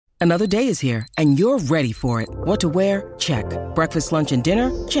Another day is here, and you're ready for it. What to wear? Check. Breakfast, lunch, and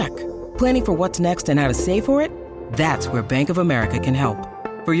dinner? Check. Planning for what's next and how to save for it? That's where Bank of America can help.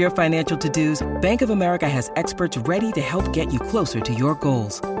 For your financial to-dos, Bank of America has experts ready to help get you closer to your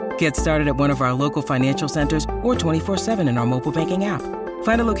goals. Get started at one of our local financial centers or 24/7 in our mobile banking app.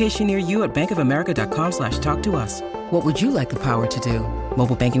 Find a location near you at bankofamerica.com/talktous. What would you like the power to do?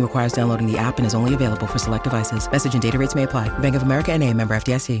 Mobile banking requires downloading the app and is only available for select devices. Message and data rates may apply. Bank of America N.A., member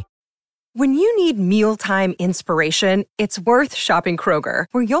FDIC. When you need mealtime inspiration, it's worth shopping Kroger,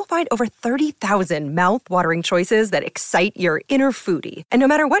 where you'll find over 30,000 mouth-watering choices that excite your inner foodie. And no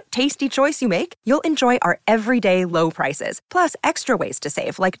matter what tasty choice you make, you'll enjoy our everyday low prices, plus extra ways to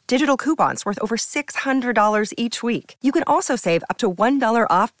save, like digital coupons worth over $600 each week. You can also save up to $1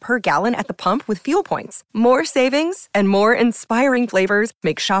 off per gallon at the pump with fuel points. More savings and more inspiring flavors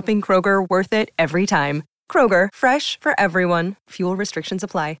make shopping Kroger worth it every time. Kroger, fresh for everyone. Fuel restrictions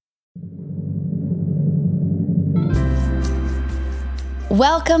apply.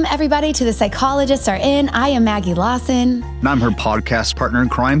 Welcome, everybody, to The Psychologists Are In. I am Maggie Lawson. And I'm her podcast partner in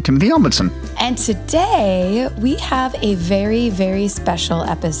crime, Timothy Ombudsman. And today, we have a very, very special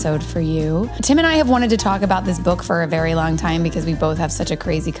episode for you. Tim and I have wanted to talk about this book for a very long time because we both have such a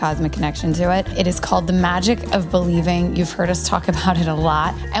crazy cosmic connection to it. It is called The Magic of Believing. You've heard us talk about it a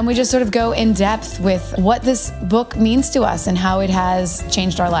lot. And we just sort of go in depth with what this book means to us and how it has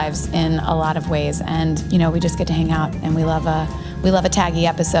changed our lives in a lot of ways. And, you know, we just get to hang out and we love a taggy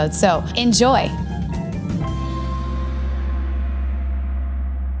episode. So enjoy.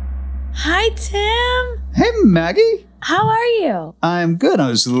 Hi, Tim. Hey, Maggie. How are you? I'm good. It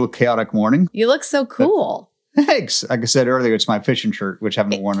was a little chaotic morning. You look so cool. Thanks. Like I said earlier, it's my fishing shirt, which I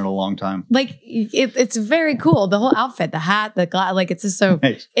haven't worn in a long time. Like, it's very cool. The whole outfit, the hat, the glass, like it's just so,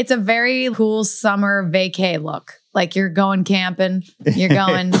 It's a very cool summer vacay look. Like you're going camping, you're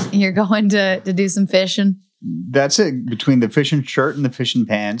going to do some fishing. That's it. Between the fishing shirt and the fishing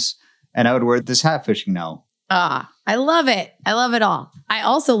pants. And I would wear this hat fishing now. I love it. I love it all. I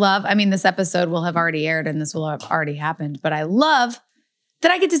also love, this episode will have already aired and this will have already happened, but I love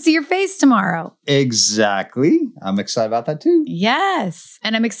that I get to see your face tomorrow. Exactly. I'm excited about that too. Yes.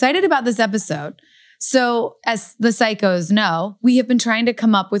 And I'm excited about this episode. So as the psychos know, we have been trying to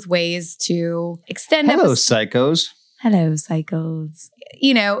come up with ways to extend psychos. Hello, psychos.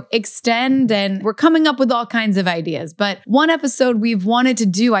 You know, extend, and we're coming up with all kinds of ideas. But one episode we've wanted to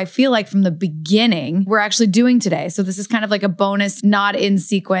do, I feel like from the beginning, we're actually doing today. So this is kind of like a bonus, not in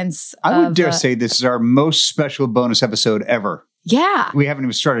sequence. I would dare say this is our most special bonus episode ever. Yeah. We haven't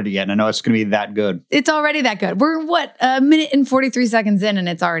even started it yet. And I know it's going to be that good. It's already that good. We're a minute and 43 seconds in and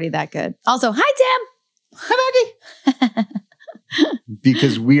it's already that good. Also, hi, Tim. Hi, Maggie.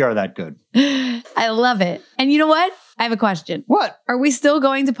 Because we are that good. I love it. And you know what? I have a question. What? Are we still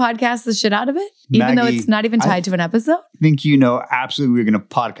going to podcast the shit out of it? Even though it's not even tied to an episode? I think absolutely we're going to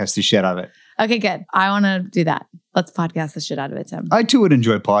podcast the shit out of it. Okay, good. I want to do that. Let's podcast the shit out of it, Tim. I too would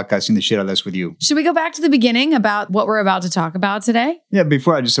enjoy podcasting the shit out of this with you. Should we go back to the beginning about what we're about to talk about today? Yeah,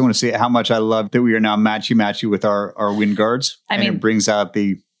 before I just want to say how much I love that we are now matchy with our wind guards. It brings out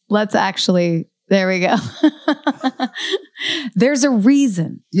the... Let's actually... There we go. There's a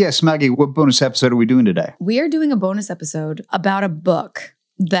reason. Yes, Maggie, what bonus episode are we doing today? We are doing a bonus episode about a book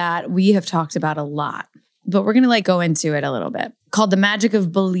that we have talked about a lot, but we're going to go into it a little bit, called The Magic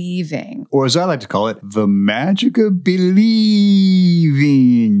of Believing. Or as I like to call it, The Magic of Believing.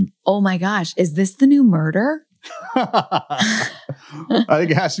 Oh my gosh, is this the new murder? I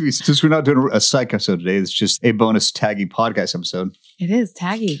think it has to be, since we're not doing a psych episode today, it's just a bonus taggy podcast episode. It is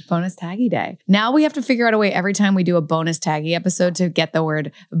taggy, bonus taggy day. Now we have to figure out a way every time we do a bonus taggy episode to get the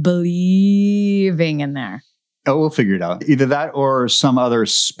word believing in there. Oh, we'll figure it out. Either that or some other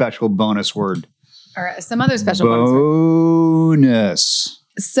special bonus word. Or some other special bonus.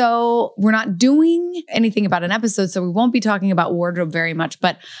 So we're not doing anything about an episode, so we won't be talking about wardrobe very much,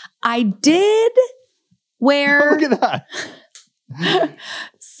 but I did wear... Look at that.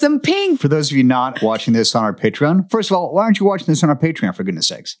 Some pink. For those of you not watching this on our Patreon, first of all, why aren't you watching this on our Patreon, for goodness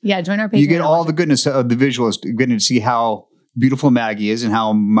sakes? Yeah, join our Patreon. You get all the goodness of the visuals, getting to see how beautiful Maggie is and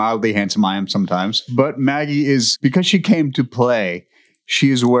how mildly handsome I am sometimes. But Maggie is, because she came to play, she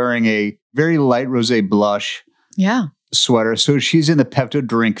is wearing a very light rosé blush sweater. So she's in the Pepto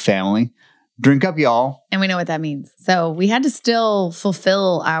Drink family. Drink up, y'all. And we know what that means. So we had to still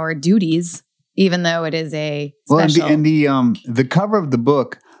fulfill our duties, even though it is a special. Well, and the cover of the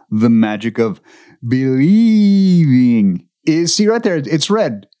book, The Magic of Believing, is, see right there, it's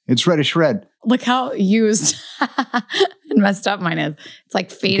red. It's reddish red. Look how used and messed up mine is. It's like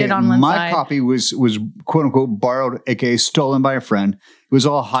faded on one side. My copy was quote unquote borrowed, aka stolen by a friend, It was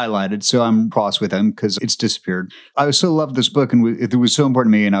all highlighted, so I'm cross with him because it's disappeared. I so loved this book, and it was so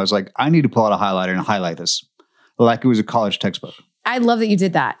important to me, and I was like, I need to pull out a highlighter and highlight this like it was a college textbook. I love that you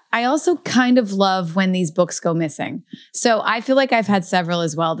did that. I also kind of love when these books go missing. So I feel like I've had several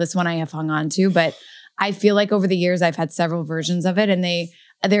as well. This one I have hung on to, but I feel like over the years I've had several versions of it, and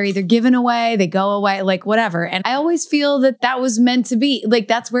they're either given away, they go away, like whatever. And I always feel that was meant to be, like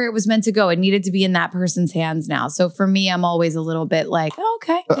that's where it was meant to go. It needed to be in that person's hands now. So for me, I'm always a little bit like, oh,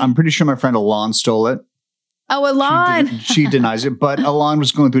 okay. I'm pretty sure my friend Alon stole it. Oh, Alon. She denies it, but Alon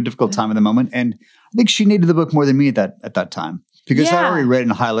was going through a difficult time at the moment. And I think she needed the book more than me at that time. Because I already read it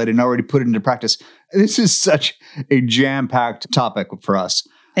and highlighted and already put it into practice. This is such a jam-packed topic for us.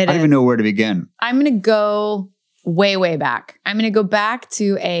 I don't even know where to begin. I'm going to go way, way back. I'm going to go back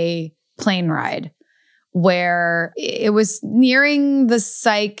to a plane ride where it was nearing the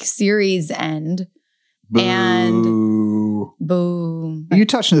Psych series end. Boo. And boo. You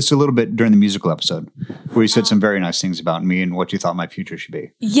touched on this a little bit during the musical episode where you said some very nice things about me and what you thought my future should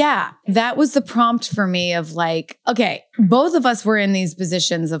be. Yeah, that was the prompt for me of like, okay, both of us were in these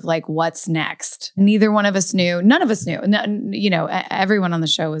positions of like, what's next? Neither one of us knew. None of us knew. You know, everyone on the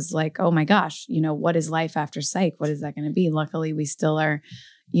show was like, oh my gosh, you know, what is life after Psych? What is that going to be? Luckily, we still are,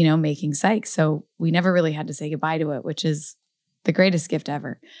 you know, making Psych. So we never really had to say goodbye to it, which is the greatest gift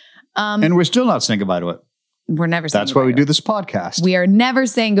ever. And we're still not saying goodbye to it. We're never saying That's why we do this podcast. We are never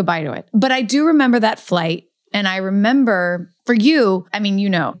saying goodbye to it. But I do remember that flight. And I remember for you, I mean, you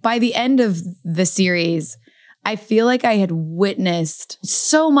know, by the end of the series, I feel like I had witnessed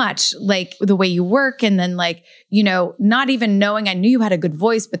so much, like the way you work. And then like, you know, not even knowing, I knew you had a good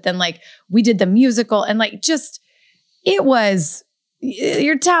voice, but then like we did the musical and like just, it was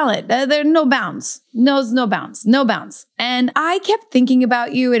your talent. There are no bounds. No bounds. And I kept thinking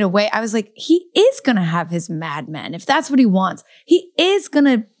about you in a way. I was like, he is going to have his Mad Men. If that's what he wants, he is going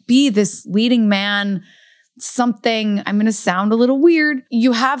to be this leading man, something. I'm going to sound a little weird.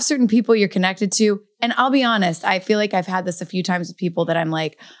 You have certain people you're connected to. And I'll be honest, I feel like I've had this a few times with people that I'm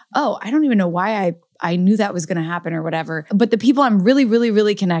like, oh, I don't even know why I knew that was going to happen or whatever. But the people I'm really, really,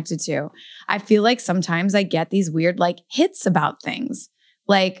 really connected to, I feel like sometimes I get these weird like hits about things.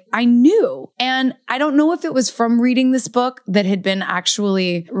 Like I knew. And I don't know if it was from reading this book that had been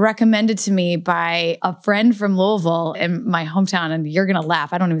actually recommended to me by a friend from Louisville in my hometown. And you're going to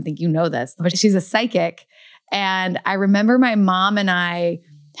laugh. I don't even think you know this, but she's a psychic. And I remember my mom and I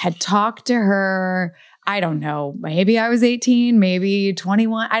had talked to her. I don't know, maybe I was 18, maybe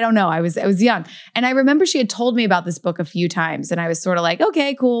 21. I don't know. I was young. And I remember she had told me about this book a few times and I was sort of like,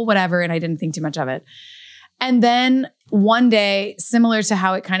 okay, cool, whatever. And I didn't think too much of it. And then one day, similar to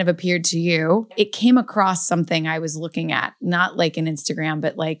how it kind of appeared to you, it came across something I was looking at, not like an Instagram,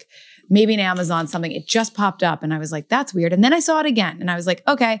 but like maybe an Amazon something. It just popped up and I was like, that's weird. And then I saw it again and I was like,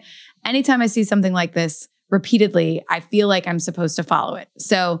 okay, anytime I see something like this repeatedly, I feel like I'm supposed to follow it.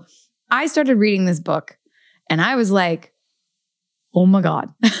 So I started reading this book and I was like, oh my God,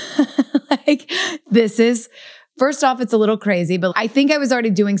 like this is, first off, it's a little crazy, but I think I was already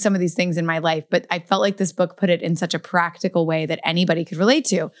doing some of these things in my life, but I felt like this book put it in such a practical way that anybody could relate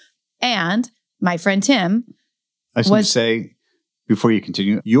to. And my friend Tim I was going to say, before you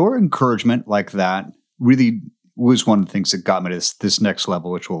continue, your encouragement like that really was one of the things that got me to this next level,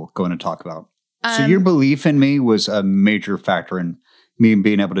 which we'll go in and talk about. So your belief in me was a major factor in me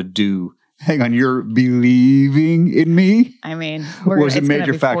being able to do, hang on, you're believing in me? I mean, was a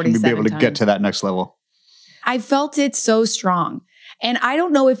major factor in me being able to get to that next level. I felt it so strong. And I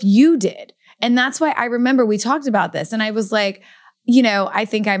don't know if you did. And that's why I remember we talked about this. And I was like, you know, I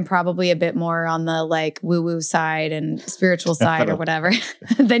think I'm probably a bit more on the like woo-woo side and spiritual side or whatever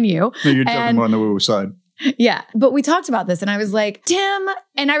than you. No, you're definitely more on the woo-woo side. Yeah. But we talked about this and I was like, Tim,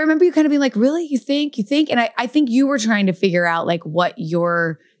 and I remember you kind of being like, really? You think? And I think you were trying to figure out like what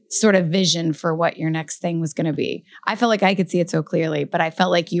your sort of vision for what your next thing was going to be. I felt like I could see it so clearly, but I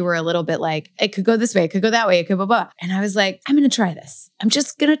felt like you were a little bit like, it could go this way, it could go that way, it could blah, blah. And I was like, I'm going to try this. I'm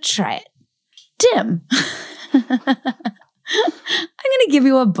just going to try it. Tim, I'm going to give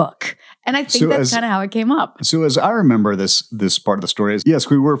you a book. And I think that's kind of how it came up. So as I remember this part of the story is, yes,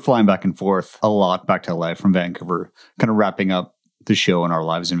 we were flying back and forth a lot back to LA from Vancouver, kind of wrapping up the show and our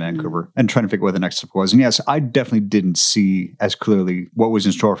lives in Vancouver and trying to figure out what the next step was. And yes, I definitely didn't see as clearly what was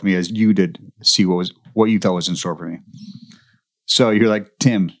in store for me as you did see what you thought was in store for me. So you're like,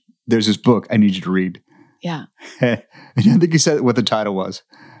 Tim, there's this book I need you to read. Yeah. And I think you said what the title was.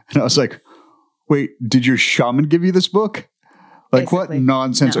 And I was like, wait, did your shaman give you this book? Like, basically, what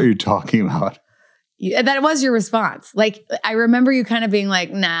nonsense are you talking about? That was your response. Like, I remember you kind of being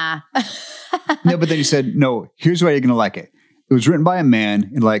like, nah. No, but then you said, no, here's why you're going to like it. It was written by a man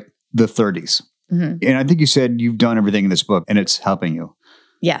in like the 30s. Mm-hmm. And I think you said you've done everything in this book and it's helping you.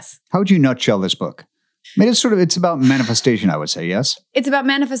 Yes. How would you nutshell this book? I mean, it's about manifestation, I would say, yes? It's about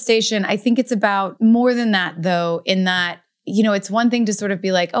manifestation. I think it's about more than that, though, in that, it's one thing to sort of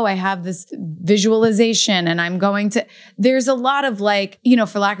be like, oh, I have this visualization and I'm going to, there's a lot of like,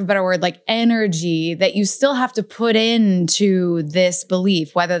 for lack of a better word, like energy that you still have to put into this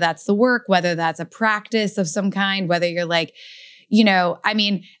belief, whether that's the work, whether that's a practice of some kind, whether you're like,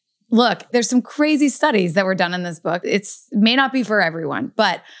 look, there's some crazy studies that were done in this book. It may not be for everyone,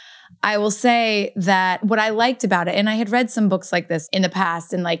 but I will say that what I liked about it, and I had read some books like this in the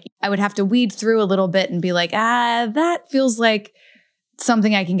past, and like I would have to weed through a little bit and be like, that feels like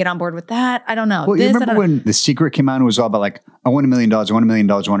something I can get on board with that. I don't know. Well, you remember when The Secret came out and it was all about like, I want $1 million, I want $1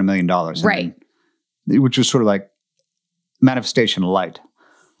 million, I want $1 million. Right. Which was sort of like manifestation light,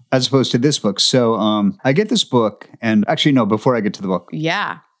 as opposed to this book. So I get this book, and actually, no, before I get to the book.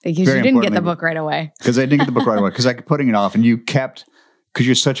 Yeah, because you didn't get the book right away. Because I didn't get the book right away, because I kept putting it off, and you kept... Because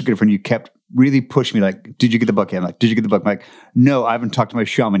you're such a good friend, you kept really pushing me like, did you get the book yet? I'm like, did you get the book? I'm like, no, I haven't talked to my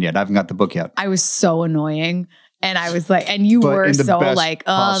shaman yet. I haven't got the book yet. I was so annoying. And I was like, and you were so like,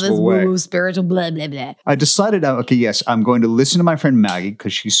 oh, this woo spiritual blah, blah, blah. I decided, okay, yes, I'm going to listen to my friend Maggie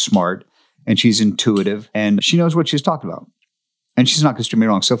because she's smart and she's intuitive and she knows what she's talking about. And she's not going to steer me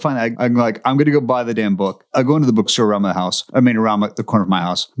wrong. So finally, I'm like, I'm going to go buy the damn book. I go into the bookstore around my house. Around the corner of my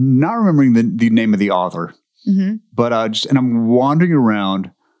house, not remembering the name of the author. Mm-hmm. But and I'm wandering around.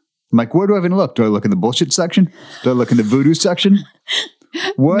 I'm like, where do I even look? Do I look in the bullshit section? Do I look in the voodoo section?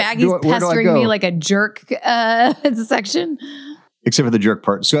 Maggie's pestering me like a jerk section. Except for the jerk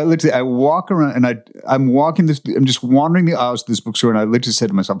part. So I walk around and I'm just wandering the aisles of this bookstore, and I literally said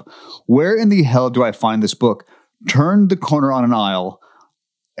to myself, where in the hell do I find this book? Turn the corner on an aisle,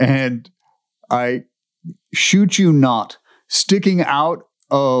 and I shoot you not, sticking out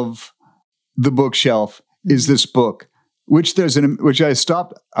of the bookshelf is this book, which I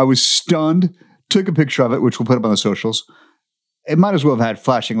stopped. I was stunned, took a picture of it, which we'll put up on the socials. It might as well have had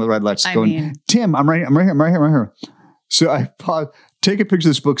flashing red lights going, Tim, I'm right here. So I take a picture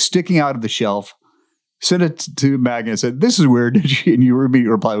of this book sticking out of the shelf, sent it to Maggie and said, this is weird. And your immediate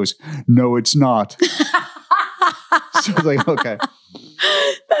reply was, no, it's not. So I was like, okay.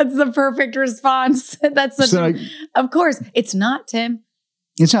 That's the perfect response. That's of course, it's not, Tim.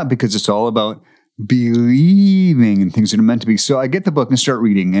 It's not, because it's all about believing in things that are meant to be. So I get the book and start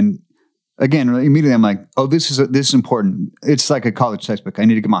reading. And again, immediately I'm like, oh, this is important. It's like a college textbook. I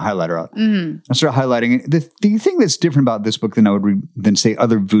need to get my highlighter out. Mm-hmm. I start highlighting it. The thing that's different about this book than I would read than say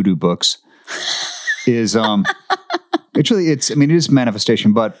other voodoo books is it is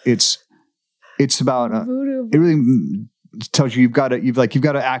manifestation, but it's about it really tells you you've got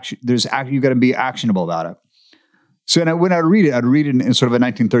to action. You've got to be actionable about it. So when I read it, I'd read it in sort of a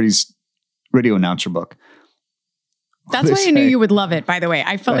 1930s radio announcer book. That's why I knew you would love it, by the way.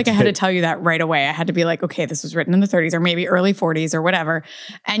 I felt like I had to tell you that right away. I had to be like, okay, this was written in the 30s or maybe early 40s or whatever.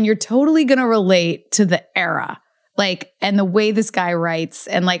 And you're totally going to relate to the era, like, and the way this guy writes.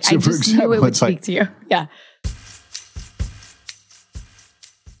 And like, so I just knew it would speak to you. Yeah.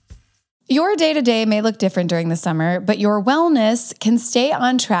 Your day-to-day may look different during the summer, but your wellness can stay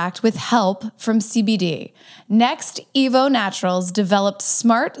on track with help from CBD. Next Evo Naturals developed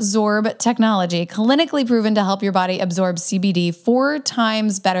Smart Zorb technology, clinically proven to help your body absorb CBD 4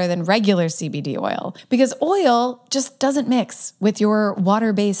 times better than regular CBD oil, because oil just doesn't mix with your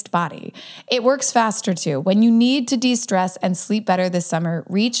water-based body. It works faster too. When you need to de-stress and sleep better this summer,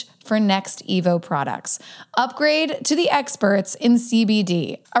 reach for Next Evo products. Upgrade to the experts in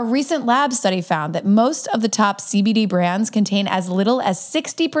CBD. A recent lab study found that most of the top CBD brands contain as little as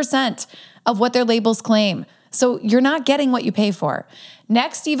 60% of what their labels claim. So you're not getting what you pay for.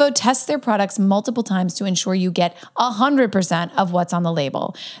 Next Evo tests their products multiple times to ensure you get 100% of what's on the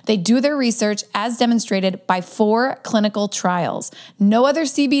label. They do their research as demonstrated by 4 clinical trials. No other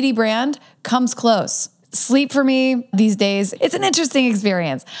CBD brand comes close. Sleep for me these days, it's an interesting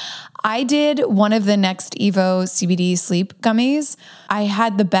experience. I did one of the Next Evo CBD sleep gummies. I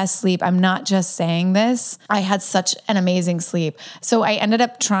had the best sleep. I'm not just saying this. I had such an amazing sleep. So I ended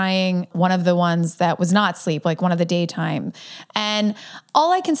up trying one of the ones that was not sleep, like one of the daytime. And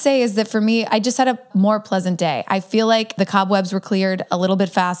all I can say is that for me, I just had a more pleasant day. I feel like the cobwebs were cleared a little bit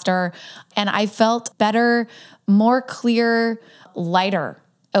faster, and I felt better, more clear, lighter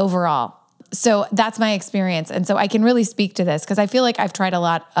overall. So that's my experience. And so I can really speak to this because I feel like I've tried a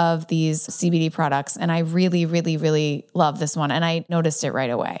lot of these CBD products and I really, really, really love this one. And I noticed it right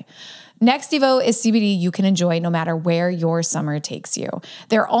away. Next Evo is CBD you can enjoy no matter where your summer takes you.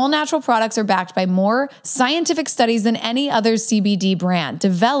 Their all-natural products are backed by more scientific studies than any other CBD brand,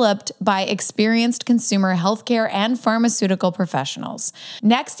 developed by experienced consumer healthcare and pharmaceutical professionals.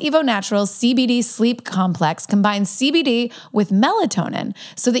 Next Evo Naturals CBD Sleep Complex combines CBD with melatonin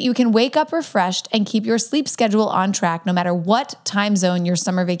so that you can wake up refreshed and keep your sleep schedule on track no matter what time zone your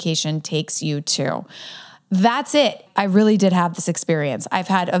summer vacation takes you to. That's it. I really did have this experience. I've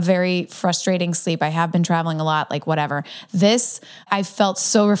had a very frustrating sleep. I have been traveling a lot, like whatever. This, I felt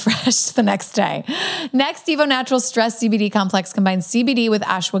so refreshed the next day. Next, Evo Natural Stress CBD Complex combines CBD with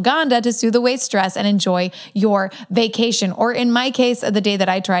ashwagandha to soothe away stress and enjoy your vacation. Or in my case, the day that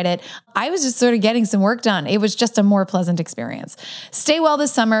I tried it, I was just sort of getting some work done. It was just a more pleasant experience. Stay well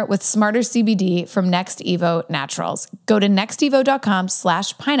this summer with smarter CBD from Next Evo Naturals. Go to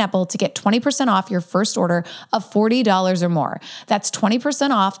nextevo.com/pineapple to get 20% off your first order of $40 or more. That's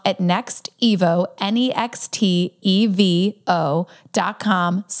 20% off at nextevo,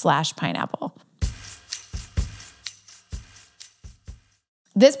 nextevo.com/pineapple.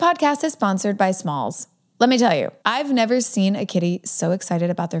 This podcast is sponsored by Smalls. Let me tell you, I've never seen a kitty so excited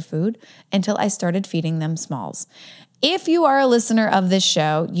about their food until I started feeding them Smalls. If you are a listener of this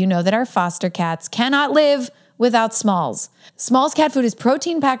show, you know that our foster cats cannot live without Smalls. Smalls cat food is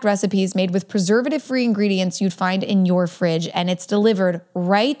protein-packed recipes made with preservative-free ingredients you'd find in your fridge, and it's delivered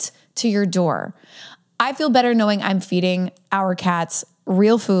right to your door. I feel better knowing I'm feeding our cats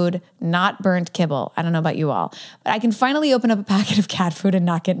real food, not burnt kibble. I don't know about you all, but I can finally open up a packet of cat food and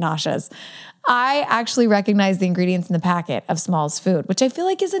not get nauseous. I actually recognize the ingredients in the packet of Smalls food, which I feel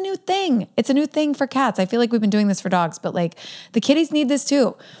like is a new thing. It's a new thing for cats. I feel like we've been doing this for dogs, but like the kitties need this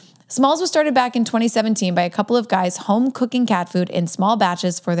too. Smalls was started back in 2017 by a couple of guys home cooking cat food in small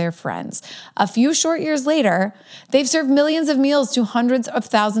batches for their friends. A few short years later, they've served millions of meals to hundreds of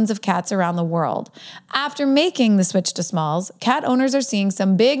thousands of cats around the world. After making the switch to Smalls, cat owners are seeing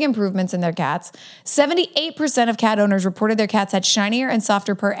some big improvements in their cats. 78% of cat owners reported their cats had shinier and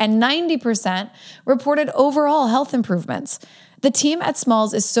softer purr, and 90% reported overall health improvements. The team at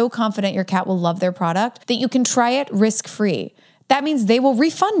Smalls is so confident your cat will love their product that you can try it risk-free. That means they will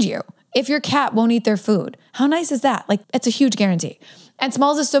refund you if your cat won't eat their food. How nice is that? Like, it's a huge guarantee. And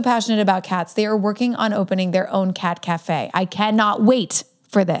Smalls is so passionate about cats, they are working on opening their own cat cafe. I cannot wait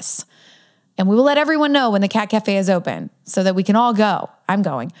for this. And we will let everyone know when the cat cafe is open so that we can all go. I'm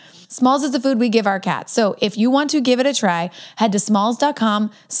going. Smalls is the food we give our cats. So if you want to give it a try, head to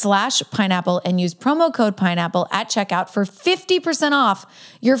smalls.com/pineapple and use promo code pineapple at checkout for 50% off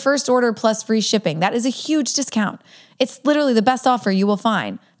your first order plus free shipping. That is a huge discount. It's literally the best offer you will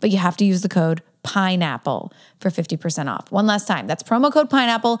find, but you have to use the code pineapple for 50% off. One last time, that's promo code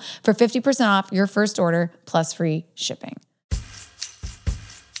pineapple for 50% off your first order plus free shipping.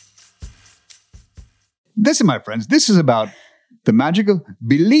 Listen, my friends, this is about the magic of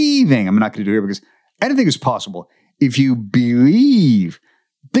believing. I'm not going to do it here because anything is possible. If you believe,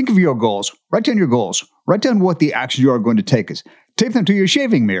 think of your goals, write down your goals, write down what the actions you are going to take is. Tape them to your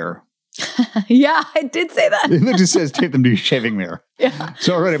shaving mirror. Yeah, I did say that. It just says tape them to your shaving mirror. Yeah.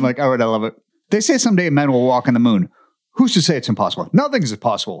 So already I'm like, all right, I love it. They say someday men will walk on the moon. Who's to say it's impossible? Nothing is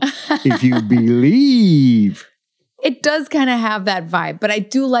impossible if you believe. It does kind of have that vibe, but I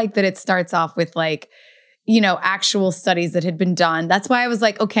do like that it starts off with like, you know, actual studies that had been done. That's why I was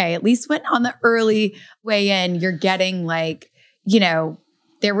like, okay, at least when on the early way in, you're getting like, you know,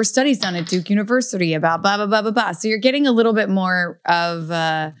 there were studies done at Duke University about blah, blah, blah, blah, blah. So you're getting a little bit more of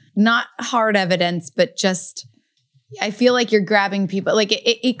not hard evidence, but just, I feel like you're grabbing people. Like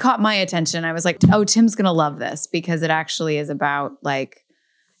it caught my attention. I was like, oh, Tim's going to love this because it actually is about like,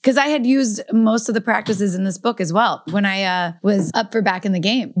 because I had used most of the practices in this book as well when I was up for Back in the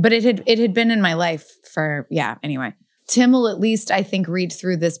Game. But it had been in my life for, anyway. Tim will at least, I think, read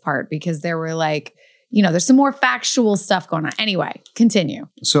through this part because there were like, you know, there's some more factual stuff going on. Anyway, continue.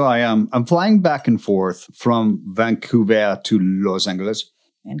 So I'm flying back and forth from Vancouver to Los Angeles.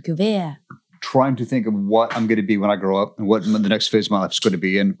 Vancouver. Trying to think of what I'm going to be when I grow up and what the next phase of my life is going to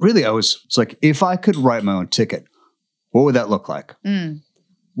be. And really, it's like, if I could write my own ticket, what would that look like?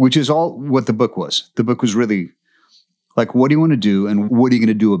 Which is all what the book was. The book was really like, what do you want to do and what are you going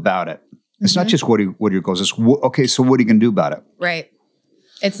to do about it? It's not just what are your goals. It's, okay, so what are you going to do about it? Right.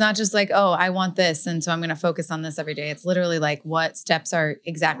 It's not just like, oh, I want this, and so I'm going to focus on this every day. It's literally like, what steps do you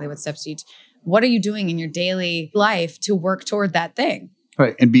what are you doing in your daily life to work toward that thing?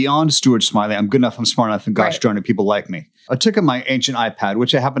 Right. And beyond Stuart Smiley, I'm good enough, I'm smart enough, and gosh darn it, people like me. I took up my ancient iPad,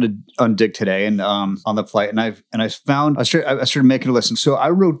 which I happened to undig today and on the flight, and I started making a list. And so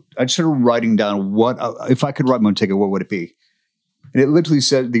I started writing down what, if I could write my own ticket, what would it be? And it literally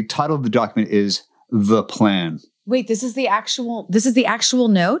said, the title of the document is The Plan. Wait, this is the actual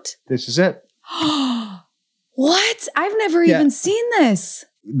note? This is it. What? I've never even seen this.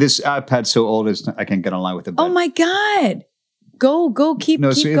 This iPad's so old, I can't get online with it. Oh my God. Go, keep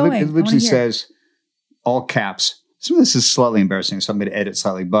going. It literally says, all caps. Some of this is slightly embarrassing, so I'm going to edit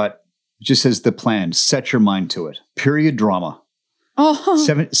slightly, but it just says The Plan. Set your mind to it. Period drama. Oh.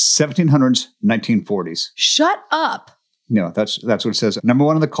 1700s, 1940s. Shut up. No, that's what it says. Number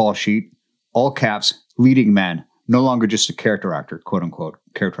one on the call sheet, all caps, leading man. No longer just a character actor, quote unquote,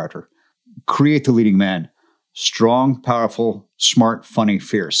 character actor. Create the leading man. Strong, powerful, smart, funny,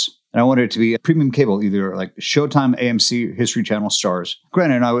 fierce. And I wanted it to be a premium cable, either like Showtime, AMC, History Channel, Stars.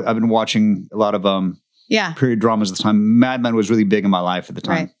 Granted, I've been watching a lot of period dramas at the time. Mad Men was really big in my life at the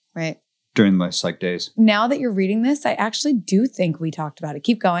time. Right. During my psych days. Now that you're reading this, I actually do think we talked about it.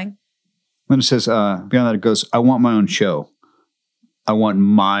 Keep going. Then it says, beyond that, it goes, I want my own show. I want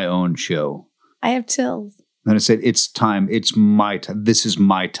my own show. I have chills. Then it said, it's time. It's my time. This is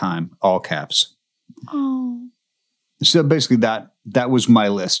my time. All caps. Oh. So basically that was my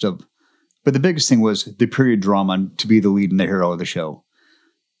list of, but the biggest thing was the period drama to be the lead and the hero of the show.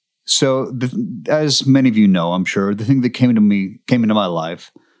 So as many of you know, I'm sure, the thing that came into my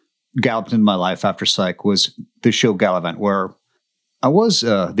life, galloped into my life after psych was the show Gallivant, where I was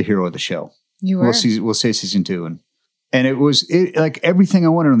the hero of the show. You were? We'll say season 2. And it was like everything I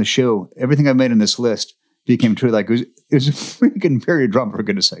wanted on the show, everything I made in this list became true. Like it was a freaking period drama, for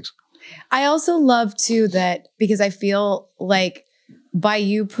goodness sakes. I also love too that, because I feel like by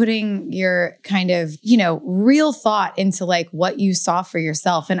you putting your kind of, real thought into like what you saw for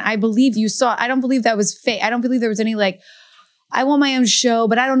yourself. And I believe you saw, I don't believe that was fake. I don't believe there was any like, I want my own show,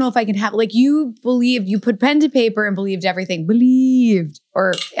 but I don't know if I can have, like you believed, you put pen to paper and believed everything.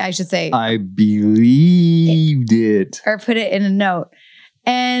 Or I should say. I believed it. Or put it in a note.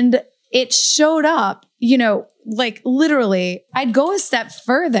 And it showed up, like literally, I'd go a step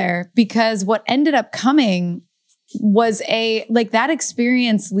further because what ended up coming was that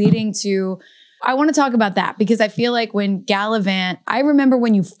experience leading to, I want to talk about that because I feel like when Gallivant, I remember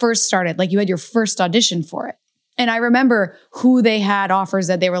when you first started, like you had your first audition for it. And I remember who they had offers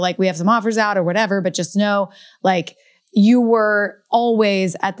that they were like, we have some offers out or whatever, but just know like you were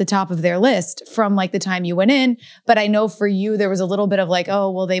always at the top of their list from like the time you went in. But I know for you, there was a little bit of like, oh,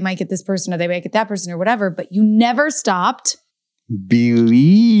 well, they might get this person or they might get that person or whatever, but you never stopped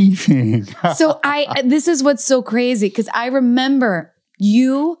believing. So this is what's so crazy because I remember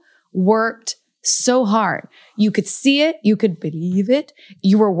you worked so hard. You could see it. You could believe it.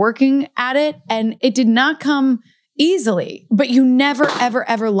 You were working at it and it did not come easily, but you never, ever,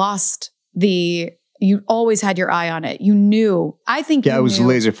 ever lost you always had your eye on it. You knew. I think I was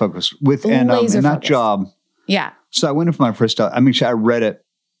laser focused in that job. Yeah. So I went in for my first, I read it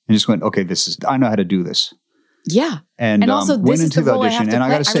and just went, okay, I know how to do this. Yeah. And also went into the audition and I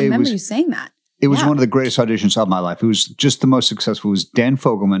got to say, I remember you saying that. It was one of the greatest auditions of my life. It was just the most successful. It was Dan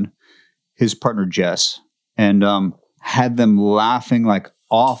Fogelman, his partner Jess, and had them laughing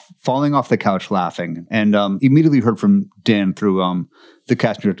falling off the couch laughing. And immediately heard from Dan through the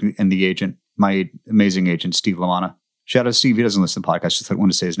casting director and the agent, my amazing agent, Steve Lamanna. Shout out to Steve. He doesn't listen to the podcast. Just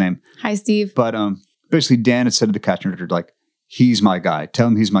want to say his name. Hi, Steve. But basically, Dan had said to the casting director, like, he's my guy. Tell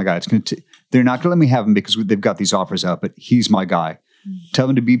him he's my guy. They're not going to let me have him because they've got these offers out, but he's my guy. Tell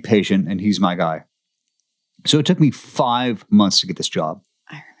him to be patient, and he's my guy. So it took me 5 months to get this job.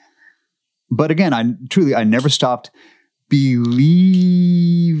 I remember. But again, I never stopped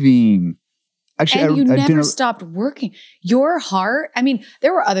believing. Actually, and you never stopped working. Your heart,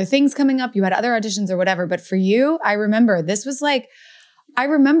 there were other things coming up. You had other auditions or whatever. But for you, I remember this was like, I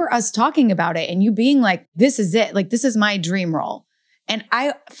remember us talking about it and you being like, this is it. Like, this is my dream role. And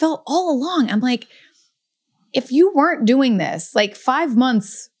I felt all along, I'm like, if you weren't doing this, like 5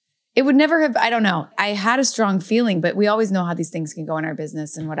 months, it would never have, I don't know. I had a strong feeling, but we always know how these things can go in our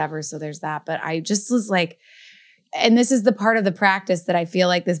business and whatever. So there's that. But I just was like, and this is the part of the practice that I feel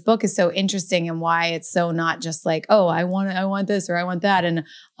like this book is so interesting and why it's so not just like, oh, I want this or I want that. And,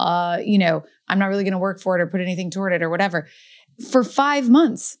 I'm not really going to work for it or put anything toward it or whatever. For 5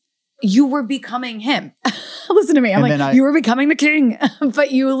 months, you were becoming him. Listen to me. I'm like, you were becoming the king,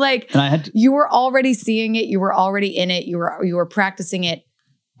 but you you were already seeing it. You were already in it. You were practicing it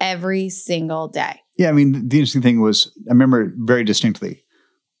every single day. Yeah. The interesting thing was, I remember very distinctly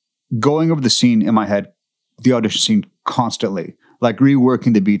going over the scene in my head, the audition scene constantly, like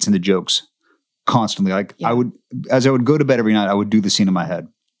reworking the beats and the jokes constantly. Like I would go to bed every night, I would do the scene in my head.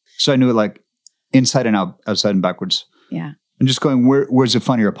 So I knew it like inside and out, outside and backwards. Yeah. And just going, where's the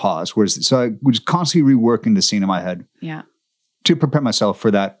funnier pause? So I was constantly reworking the scene in my head. Yeah. to prepare myself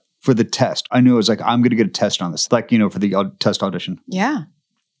for the test. I knew it was like, I'm going to get a test on this, like, for the test audition. Yeah.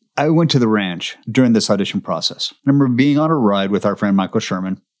 I went to the ranch during this audition process. I remember being on a ride with our friend Michael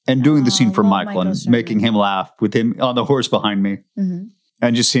Sherman and doing the scene for Michael and Sherman. making him laugh with him on the horse behind me. Mm-hmm.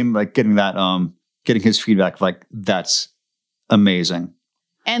 And just him like getting that, getting his feedback, like, that's amazing.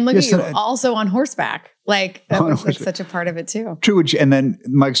 And look at you, also on horseback. Like, that was like such a part of it too. True. And then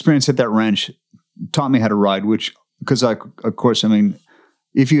my experience at that ranch taught me how to ride, because of course, I mean,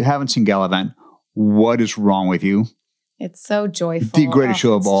 if you haven't seen Gallivant, what is wrong with you? It's so joyful. The greatest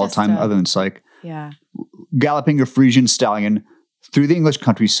show of all time, other than Psych. Yeah. Galloping a Frisian stallion through the English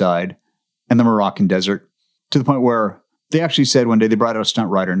countryside and the Moroccan desert, to the point where they actually said one day, they brought out a stunt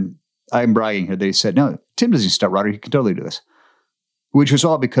rider, and I'm bragging here, they said, no, Tim doesn't stunt rider, he can totally do this. Which was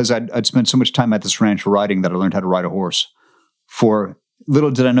all because I'd spent so much time at this ranch riding that I learned how to ride a horse. For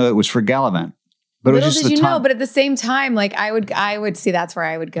little did I know it was for Gallivant. But little it was just did you know, but at the same time, like I would see that's where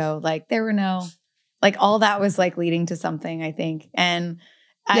I would go. Like there were no, like all that was like leading to something, I think. And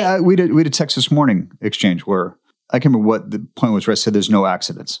we did a text this morning exchange where I can't remember what the point was where I said there's no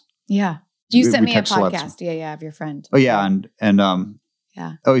accidents. Yeah. You sent me a podcast, of your friend. Oh yeah, and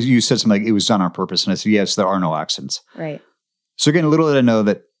yeah. Oh, you said something like it was done on purpose, and I said yes, there are no accidents. Right. So again, little did I know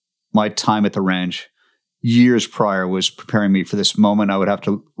that my time at the ranch years prior was preparing me for this moment. I would have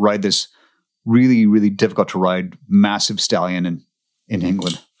to ride this really, really difficult to ride massive stallion in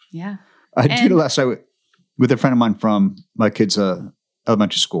England. Yeah. I did it last night with a friend of mine from my kid's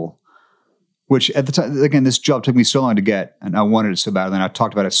elementary school, which at the time, again, this job took me so long to get, and I wanted it so badly, and I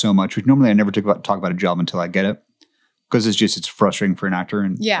talked about it so much, which normally I never talk about a job until I get it, because it's frustrating for an actor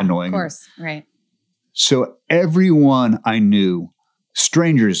and annoying. Of course, right. So everyone I knew,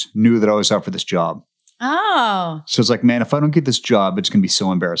 strangers knew that I was out for this job. Oh. So it's like, man, if I don't get this job, it's going to be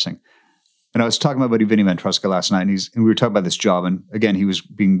so embarrassing. And I was talking to my buddy Vinny Ventresca last night, and we were talking about this job. And again, he was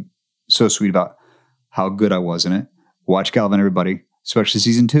being so sweet about how good I was in it. Watch Gallivant, everybody, especially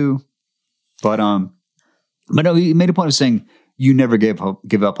season 2. But no, he made a point of saying, you never give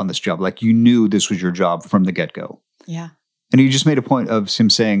up on this job. Like you knew this was your job from the get-go. Yeah. And he just made a point of him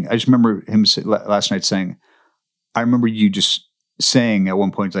saying, I just remember him last night saying, I remember you just saying at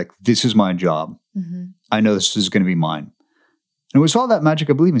one point, like, this is my job. Mm-hmm. I know this is going to be mine. And it was all that magic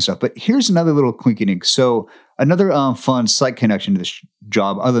of believing stuff. But here's another little quinky dink. So another fun Psych connection to this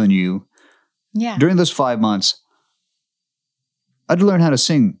job other than you. Yeah. During those 5 months, I had to learn how to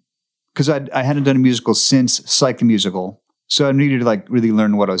sing because I hadn't done a musical since Psych the Musical. So I needed to like really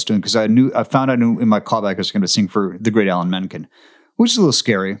learn what I was doing because I knew in my callback I was going to sing for the great Alan Menken, which is a little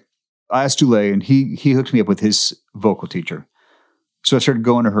scary. I asked Dulé and he hooked me up with his vocal teacher. So I started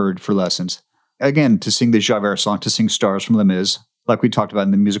going to her for lessons. Again, to sing the Javert song, to sing Stars from Les Mis, like we talked about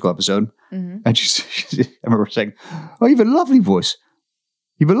in the musical episode. Mm-hmm. And I remember saying, oh, you have a lovely voice.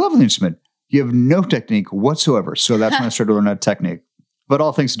 You have a lovely instrument. You have no technique whatsoever. So that's when I started to learn that technique. But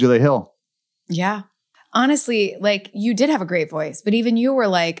all thanks to Dulé Hill. Yeah. Honestly, like you did have a great voice, but even you were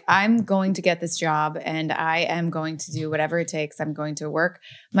like, I'm going to get this job and I am going to do whatever it takes. I'm going to work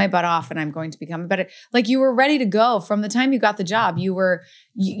my butt off and I'm going to become better. Like you were ready to go from the time you got the job.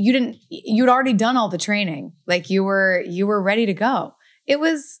 You'd already done all the training. Like you were ready to go.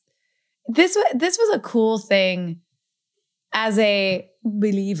 This was a cool thing as a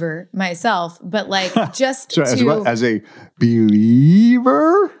believer myself, but like just as a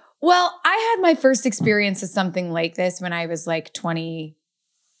believer? Well, I had my first experience of something like this when I was like 21.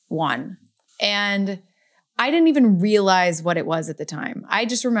 And I didn't even realize what it was at the time. I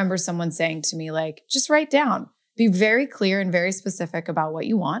just remember someone saying to me, like, just write down. Be very clear and very specific about what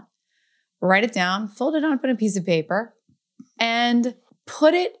you want. Write it down, fold it up on a piece of paper, and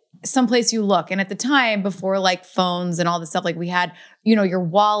put it someplace you look. And at the time, before like phones and all this stuff, like we had, your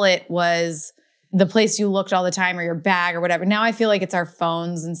wallet was the place you looked all the time or your bag or whatever. Now I feel like it's our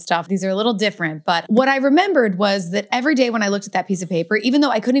phones and stuff. These are a little different. But what I remembered was that every day when I looked at that piece of paper, even though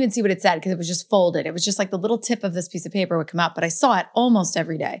I couldn't even see what it said because it was just folded, it was just like the little tip of this piece of paper would come out, but I saw it almost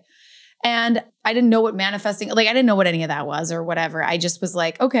every day. And I didn't know what manifesting, like I didn't know what any of that was or whatever. I just was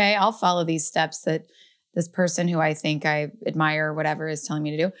like, okay, I'll follow these steps that this person who I think I admire or whatever is telling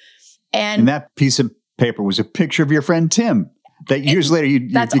me to do. And that piece of paper was a picture of your friend Tim that years later you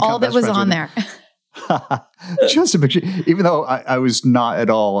that's all that was on there. Just a picture, even though I was not at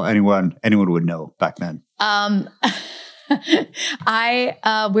all anyone would know back then. Where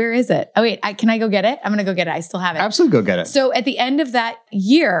is it? Oh wait, can I go get it? I'm going to go get it. I still have it. Absolutely go get it. So at the end of that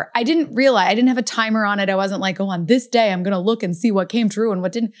year, I didn't realize, I didn't have a timer on it. I wasn't like, oh, on this day, I'm going to look and see what came true and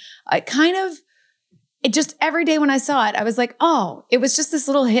what didn't. it just every day when I saw it, I was like, oh, it was just this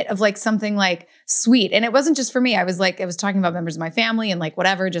little hit of like something like sweet. And it wasn't just for me. I was talking about members of my family and like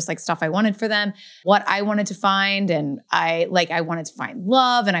whatever, just like stuff I wanted for them, what I wanted to find. And I wanted to find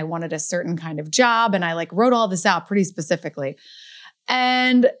love and I wanted a certain kind of job. And I like wrote all this out pretty specifically.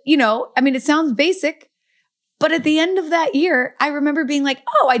 And, it sounds basic, but at the end of that year, I remember being like,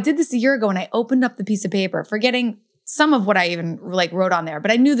 oh, I did this a year ago. And I opened up the piece of paper, forgetting some of what I even like wrote on there,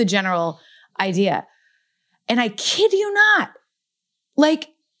 but I knew the general idea. And I kid you not, like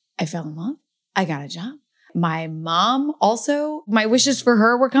I fell in love. I got a job. My mom also, my wishes for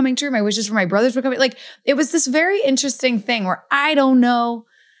her were coming true. My wishes for my brothers were coming. Like it was this very interesting thing where I don't know.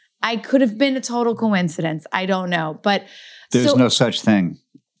 I could have been a total coincidence. I don't know. But there's no such thing.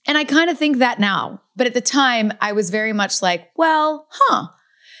 And I kind of think that now. But at the time, I was very much like, well,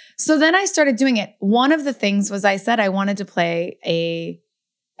 So then I started doing it. One of the things was I said I wanted to play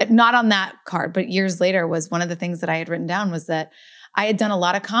not on that card, but years later was one of the things that I had written down was that I had done a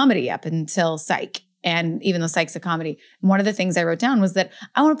lot of comedy up until Psych. And even though Psych's a comedy, one of the things I wrote down was that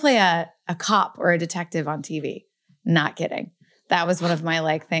I want to play a cop or a detective on TV. Not kidding. That was one of my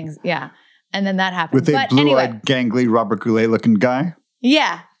like things. Yeah. And then that happened. With a blue-eyed, gangly Robert Goulet looking guy?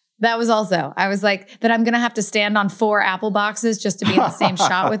 Yeah. That was also, I was like, that I'm going to have to stand on 4 apple boxes just to be in the same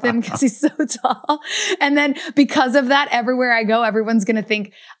shot with him because he's so tall. And then because of that, everywhere I go, everyone's going to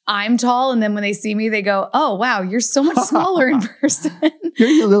think I'm tall. And then when they see me, they go, oh, wow, you're so much smaller in person.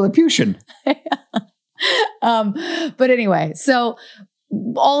 You're a Lilliputian. But anyway, so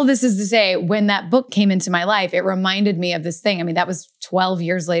all of this is to say, when that book came into my life, it reminded me of this thing. I mean, that was 12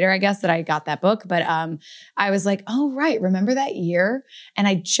 years later, I guess, that I got that book. But I was like, oh, right. Remember that year? And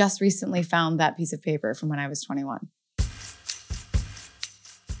I just recently found that piece of paper from when I was 21.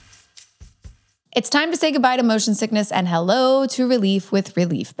 It's time to say goodbye to motion sickness and hello to relief with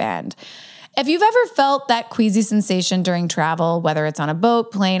Relief Band. If you've ever felt that queasy sensation during travel, whether it's on a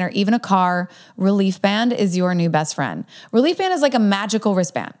boat, plane, or even a car, Relief Band is your new best friend. Relief Band is like a magical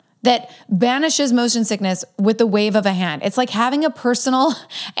wristband that banishes motion sickness with the wave of a hand. It's like having a personal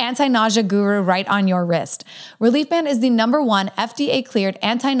anti-nausea guru right on your wrist. Relief Band is the #1 FDA-cleared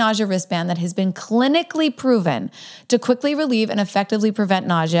anti-nausea wristband that has been clinically proven to quickly relieve and effectively prevent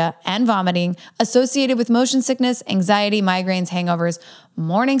nausea and vomiting associated with motion sickness, anxiety, migraines, hangovers,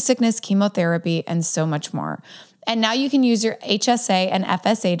 morning sickness, chemotherapy, and so much more. And now you can use your HSA and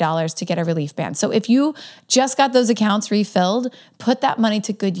FSA dollars to get a Relief Band. So if you just got those accounts refilled, put that money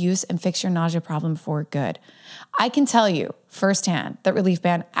to good use and fix your nausea problem for good. I can tell you firsthand that Relief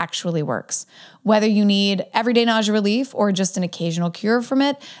Band actually works. Whether you need everyday nausea relief or just an occasional cure from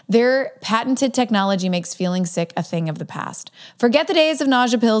it, their patented technology makes feeling sick a thing of the past. Forget the days of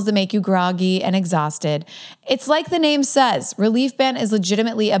nausea pills that make you groggy and exhausted. It's like the name says, Relief Band is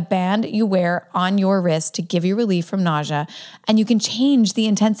legitimately a band you wear on your wrist to give you relief from nausea, and you can change the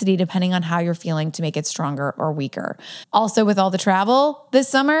intensity depending on how you're feeling to make it stronger or weaker. Also, with all the travel this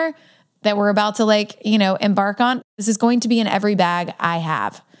summer that we're about to embark on, this is going to be in every bag I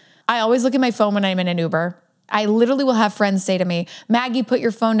have. I always look at my phone when I'm in an Uber. I literally will have friends say to me, Maggie, put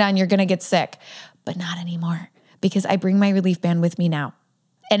your phone down, you're going to get sick. But not anymore because I bring my Relief Band with me now.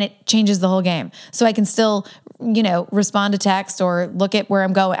 And it changes the whole game. So I can still, respond to text or look at where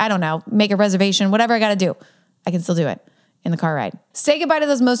I'm going. I don't know, make a reservation, whatever I got to do. I can still do it in the car ride. Say goodbye to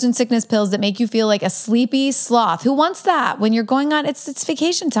those motion sickness pills that make you feel like a sleepy sloth. Who wants that when you're going on, it's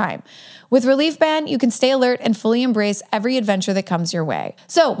vacation time. With Relief Band, you can stay alert and fully embrace every adventure that comes your way.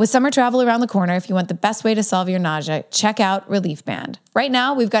 So with summer travel around the corner, if you want the best way to solve your nausea, check out Relief Band. Right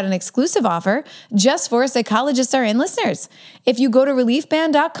now, we've got an exclusive offer just for Psychologists Are In listeners. If you go to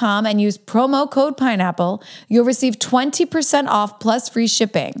reliefband.com and use promo code pineapple, you'll receive 20% off plus free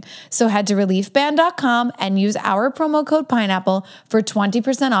shipping. So head to reliefband.com and use our promo code pineapple for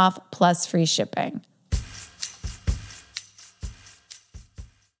 20% off plus free shipping.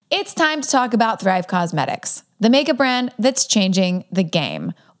 It's time to talk about Thrive Causemetics, the makeup brand that's changing the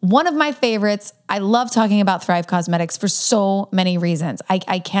game. One of my favorites. I love talking about Thrive Causemetics for so many reasons.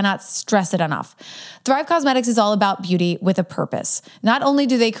 I cannot stress it enough. Thrive Causemetics is all about beauty with a purpose. Not only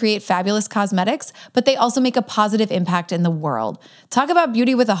do they create fabulous cosmetics, but they also make a positive impact in the world. Talk about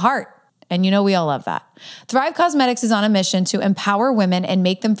beauty with a heart. And we all love that. Thrive Causemetics is on a mission to empower women and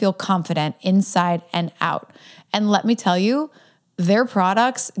make them feel confident inside and out. And let me tell you, their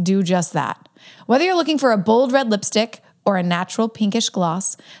products do just that. Whether you're looking for a bold red lipstick or a natural pinkish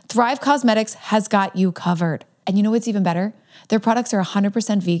gloss, Thrive Causemetics has got you covered. And you know what's even better? Their products are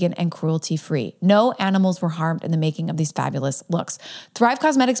 100% vegan and cruelty-free. No animals were harmed in the making of these fabulous looks. Thrive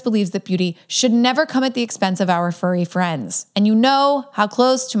Causemetics believes that beauty should never come at the expense of our furry friends. And you know how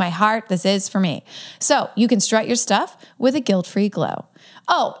close to my heart this is for me. So you can strut your stuff with a guilt-free glow.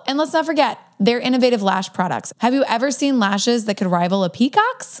 Oh, and let's not forget their innovative lash products. Have you ever seen lashes that could rival a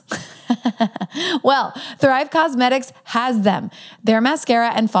peacock's? Well, Thrive Causemetics has them. Their mascara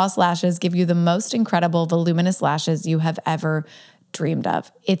and false lashes give you the most incredible voluminous lashes you have ever dreamed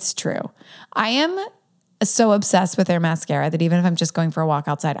of. It's true. I am so obsessed with their mascara that even if I'm just going for a walk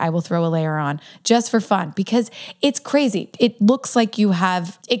outside, I will throw a layer on just for fun because it's crazy. It looks like you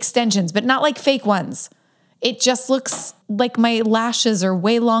have extensions, but not like fake ones. It just looks like my lashes are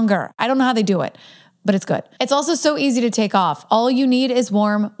way longer. I don't know how they do it, but it's good. It's also so easy to take off. All you need is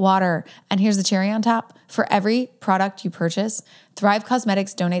warm water. And here's the cherry on top. For every product you purchase, Thrive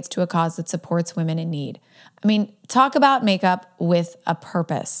Causemetics donates to a cause that supports women in need. I mean, talk about makeup with a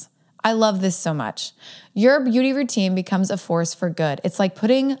purpose. I love this so much. Your beauty routine becomes a force for good. It's like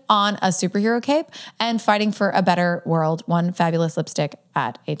putting on a superhero cape and fighting for a better world, one fabulous lipstick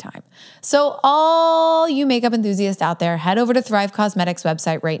at a time. So all you makeup enthusiasts out there, head over to Thrive Causemetics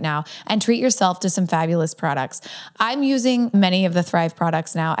website right now and treat yourself to some fabulous products. I'm using many of the Thrive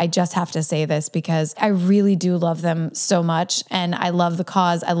products now. I just have to say this because I really do love them so much and I love the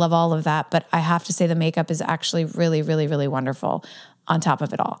cause. I love all of that, but I have to say the makeup is actually really, really, really wonderful on top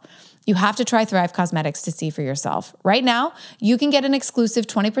of it all. You have to try Thrive Causemetics to see for yourself. Right now, you can get an exclusive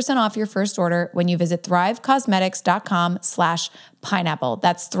 20% off your first order when you visit thrivecausemetics.com/pineapple.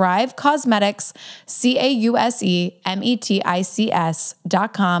 That's Thrive Causemetics,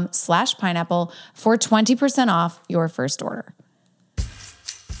 CAUSEMETICS.com/pineapple for 20% off your first order.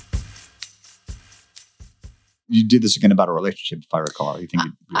 You did this again about a relationship, if I recall. You think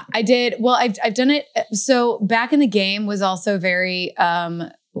I did. Well, I've done it. So Back in the Game was also very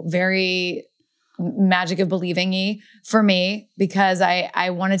Magic of Believing-y for me because I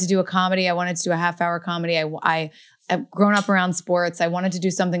wanted to do a comedy. I wanted to do a half-hour comedy. I've grown up around sports. I wanted to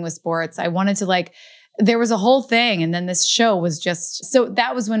do something with sports. I wanted to there was a whole thing. And then this show was just, so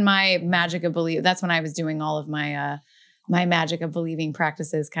that was when my Magic of Believe, that's when I was doing all of my Magic of Believing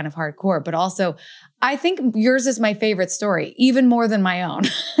practices kind of hardcore. But also, I think yours is my favorite story, even more than my own,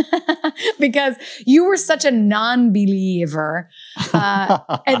 because you were such a non-believer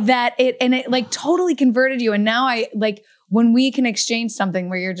that it totally converted you. And now when we can exchange something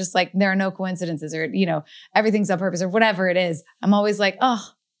where you're just like, there are no coincidences or, everything's on purpose or whatever it is, I'm always like,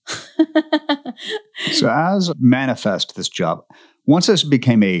 oh. So as manifest this job, once this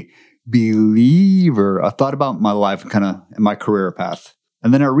became a believer, I thought about my life and kind of my career path.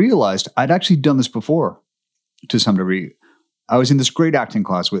 And then I realized I'd actually done this before to some degree. I was in this great acting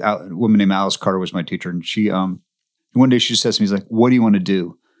class with a woman named Alice Carter was my teacher. And she, one day she says to me, she's like, what do you want to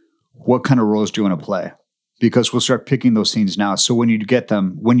do? What kind of roles do you want to play? Because we'll start picking those scenes now. So when you do get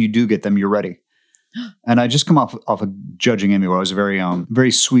them, you're ready. And I just come off of Judging Amy where I was a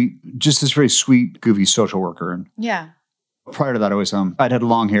very sweet, just this very sweet, goofy social worker. And yeah. Prior to that, I was I'd had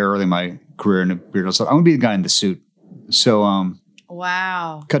long hair early in my career and a beard. I was like, I'm gonna be the guy in the suit. So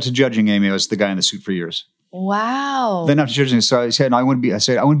wow. Cut to Judging Amy. I was the guy in the suit for years. Wow. Then after Judging, so I said I want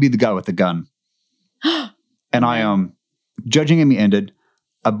to be the guy with the gun. And I Judging Amy ended.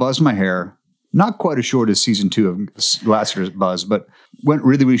 I buzzed my hair, not quite as short as season 2 of last year's Buzz, but went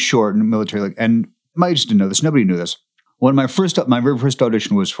really, really short in the military. And I just didn't know this. Nobody knew this. When my very first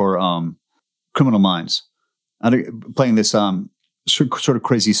audition was for Criminal Minds. Playing this sort of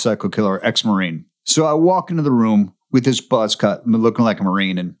crazy psycho killer ex-Marine. So I walk into the room with this buzz cut, looking like a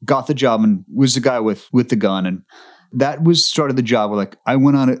Marine, and got the job and was the guy with the gun. And that was started the job where I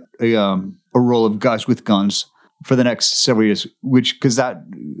went on a role of guys with guns for the next several years, because I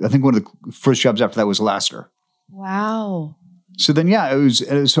think one of the first jobs after that was Lassiter. Wow. So then, yeah,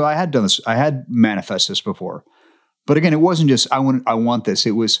 so I had done this. I had manifested this before. But again, it wasn't just, I want this.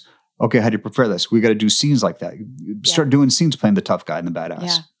 It was, okay, how do you prepare this? We got to do scenes like that. Start doing scenes playing the tough guy and the badass.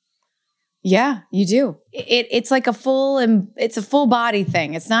 Yeah. Yeah, you do. It's like it's a full body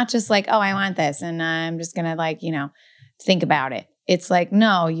thing. It's not just like, oh, I want this and I'm just going to think about it. It's like,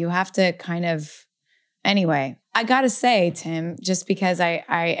 no, you have to kind of, anyway, I got to say, Tim, just because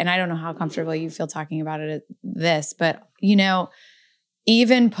I don't know how comfortable you feel talking about it, but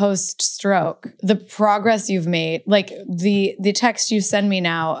even post-stroke, the progress you've made, like the text you send me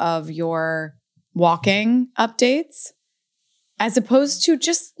now of your walking updates, as opposed to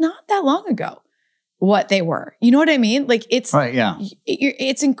just not that long ago, what they were. You know what I mean? Like it's right, yeah.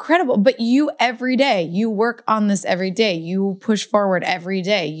 It's incredible. But you every day, you work on this every day. You push forward every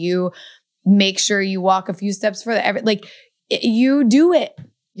day. You make sure you walk a few steps further. you do it.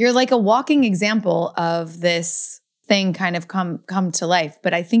 You're like a walking example of this thing kind of come to life.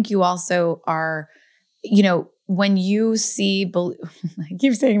 But I think you also are, you know, when you see, I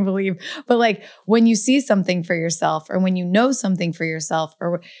keep saying believe, but like when you see something for yourself or when you know something for yourself,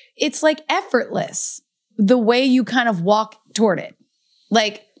 or it's like effortless the way you kind of walk toward it.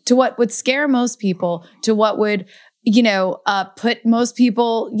 Like to what would scare most people, to what would, you know, put most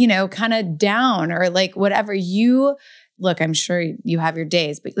people, you know, kind of down or like whatever. You look, I'm sure you have your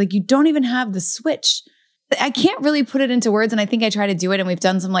days, but like you don't even have the switch. I can't really put it into words. And I think I try to do it. And we've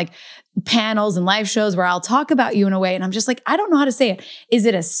done some like panels and live shows where I'll talk about you in a way. And I'm just like, I don't know how to say it. Is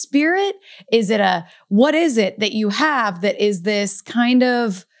it a spirit? Is it what is it that you have that is this kind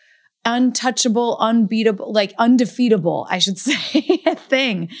of untouchable, unbeatable, like undefeatable, I should say,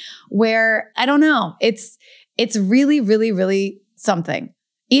 thing where I don't know. It's really, really, really something.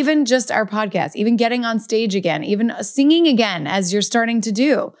 Even just our podcast, even getting on stage again, even singing again as you're starting to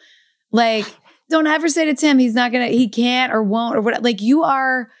do. Like, don't ever say to Tim, he can't or won't or what. Like you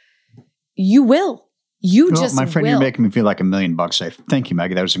will. My friend, you're making me feel like $1 million. Thank you,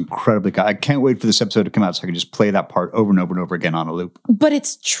 Maggie. That was incredibly kind. I can't wait for this episode to come out so I can just play that part over and over and over again on a loop. But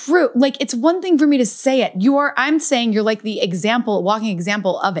it's true. Like it's one thing for me to say it. I'm saying you're like the example, walking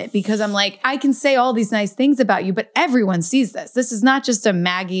example of it, because I'm like, I can say all these nice things about you, but everyone sees this. This is not just a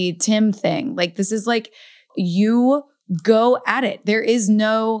Maggie, Tim thing. Like this is like, you go at it. There is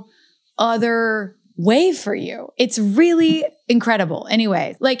no other way for you. It's really incredible.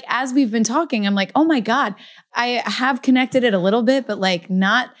 Anyway, like as we've been talking, I'm like, oh my God, I have connected it a little bit, but like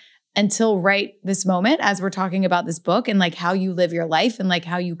not until right this moment as we're talking about this book and like how you live your life and like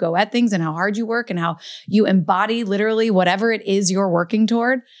how you go at things and how hard you work and how you embody literally whatever it is you're working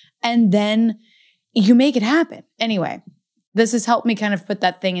toward. And then you make it happen. Anyway, this has helped me kind of put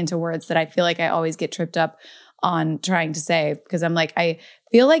that thing into words that I feel like I always get tripped up on trying to say, because I'm like, I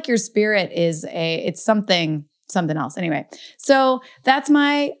feel like your spirit is it's something else. Anyway, so that's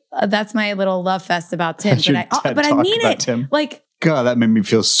my little love fest about Tim. But I mean it. Tim. Like, God, that made me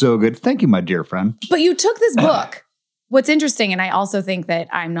feel so good. Thank you, my dear friend. But you took this book. What's interesting, and I also think that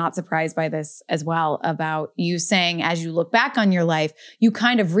I'm not surprised by this as well, about you saying as you look back on your life, you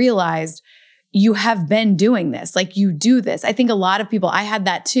kind of realized you have been doing this. Like you do this. I think a lot of people, I had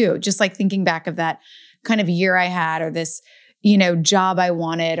that too, just like thinking back of that kind of year I had or this, you know, job I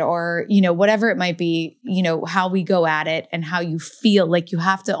wanted or, you know, whatever it might be, you know, how we go at it and how you feel like you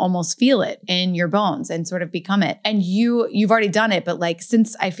have to almost feel it in your bones and sort of become it. And you've already done it. But like,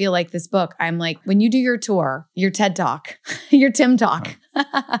 since I feel like this book, I'm like, when you do your tour, your TED Talk, your Tim Talk.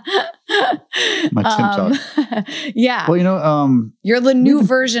 My Tim Talk. Yeah. Well, you know, you're the new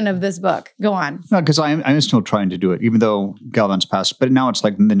version of this book. Go on. No, because I'm still trying to do it, even though Galvan's passed. But now it's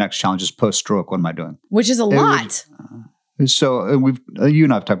like the next challenge is post-stroke. What am I doing? Which is a lot. So you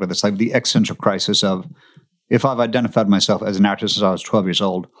and I have talked about this, like the existential crisis of if I've identified myself as an actor since I was 12 years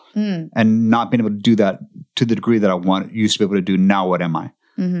old and not being able to do that to the degree that I used to be able to do, now what am I?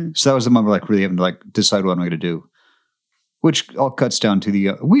 Mm-hmm. So that was the moment like really having to like decide what I'm going to do, which all cuts down to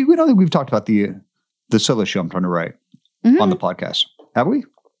the, we don't think we've talked about the solo show I'm trying to write on the podcast. Have we?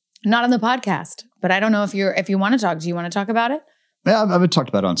 Not on the podcast, but I don't know if you want to talk. Do you want to talk about it? Yeah, I've talked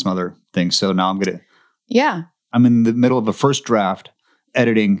about it on some other things. So now Yeah. I'm in the middle of a first draft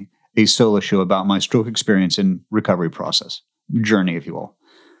editing a solo show about my stroke experience and recovery process, journey, if you will.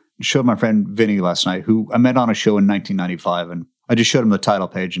 I showed my friend Vinny last night, who I met on a show in 1995, and I just showed him the title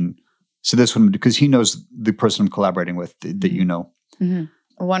page and said this one because he knows the person I'm collaborating with that you know. Mm-hmm.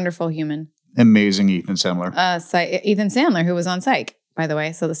 A wonderful human. Amazing Ethan Sandler. Ethan Sandler, who was on Psych, by the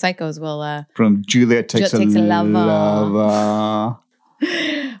way. So the Psychos will... From Juliet Takes a Lover.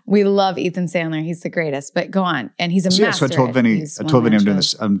 We love Ethan Sandler. He's the greatest. But go on. And he's a master. So I told Vinny, I'm doing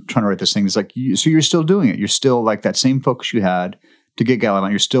this. I'm trying to write this thing. He's like, so you're still doing it. You're still like that same focus you had to get Gallivan.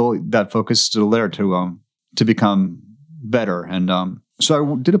 You're still, that focus is still there to become better. And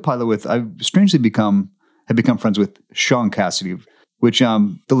so I did a pilot I've strangely have become friends with Sean Cassidy, which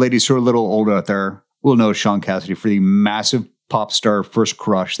the ladies who are a little older out there will know Sean Cassidy for the massive pop star first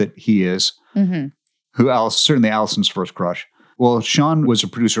crush that he is, certainly Allison's first crush. Well, Sean was a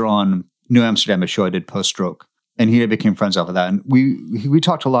producer on New Amsterdam, a show I did post-stroke, and he and I became friends off of that. And we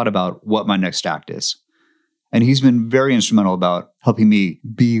talked a lot about what my next act is. And he's been very instrumental about helping me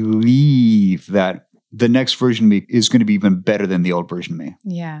believe that the next version of me is going to be even better than the old version of me.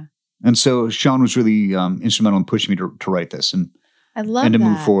 Yeah. And so Sean was really instrumental in pushing me to write this and to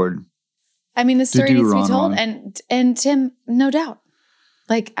move forward. I mean, the story needs to be told. And Tim, no doubt.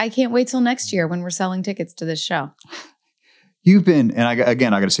 Like, I can't wait till next year when we're selling tickets to this show. You've been, and I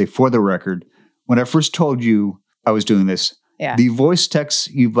got to say, for the record, when I first told you I was doing this, Yeah. The voice texts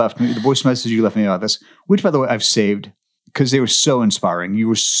you've left me, the voice message you left me about this, which, by the way, I've saved because they were so inspiring. You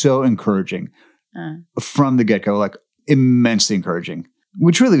were so encouraging from the get-go, like immensely encouraging,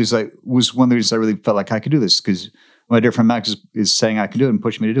 which really was one of the reasons I really felt like I could do this, because my dear friend Max is saying I can do it and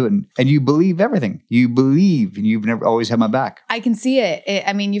pushing me to do it. And you believe everything. You believe, and you've never always had my back. I can see it.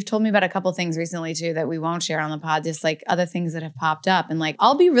 I mean, you've told me about a couple things recently too that we won't share on the pod, just like other things that have popped up. And like,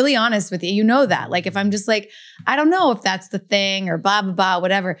 I'll be really honest with you. You know that. Like if I'm just like, I don't know if that's the thing or blah, blah, blah,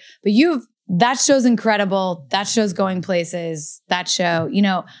 whatever. But that show's incredible. That show's going places. That show,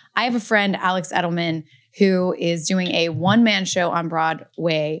 I have a friend, Alex Edelman, who is doing a one-man show on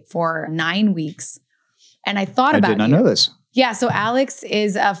Broadway for 9 weeks. And I thought about it. I did not know this. Yeah. So Alex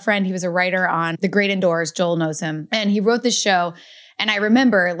is a friend. He was a writer on The Great Indoors. Joel knows him. And he wrote this show. And I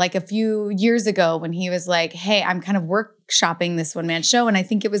remember like a few years ago when he was like, hey, I'm kind of workshopping this one-man show. And I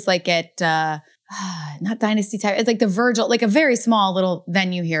think it was like at, not Dynasty type. It's like the Virgil, like a very small little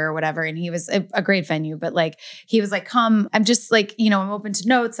venue here or whatever. And he was a great venue, but like, he was like, come, I'm just like, I'm open to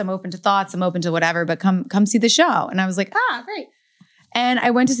notes. I'm open to thoughts. I'm open to whatever, but come see the show. And I was like, great. And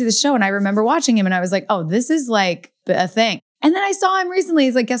I went to see the show and I remember watching him and I was like, oh, this is like a thing. And then I saw him recently.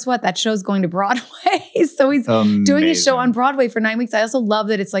 He's like, guess what? That show's going to Broadway. So he's doing a show on Broadway for 9 weeks. I also love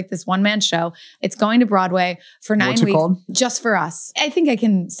that it's like this one-man show. It's going to Broadway for 9 weeks. What's it called? Just for Us. I think I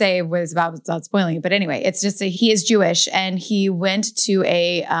can say what it's about without spoiling it. But anyway, it's just he is Jewish and he went to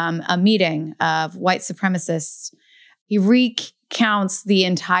a meeting of white supremacists. He recounts the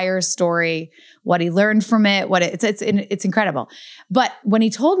entire story, what he learned from it, it's incredible. But when he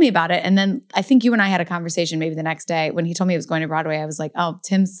told me about it, and then I think you and I had a conversation maybe the next day when he told me he was going to Broadway, I was like,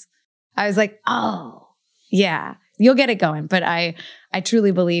 oh, yeah, you'll get it going. But I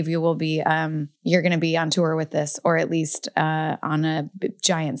truly believe you will be, you're going to be on tour with this, or at least on a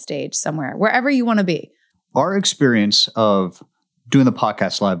giant stage somewhere, wherever you want to be. Our experience of doing the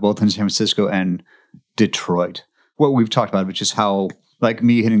podcast live, both in San Francisco and Detroit, what we've talked about, which is how like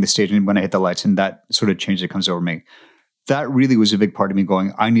me hitting the stage and when I hit the lights and that sort of change that comes over me, that really was a big part of me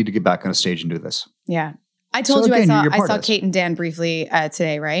going, I need to get back on a stage and do this. Yeah. I told you again, I saw Kate and Dan briefly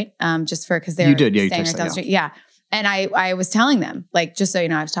today, right? Just because they were staying right down the street. Yeah. And I was telling them, like, just so you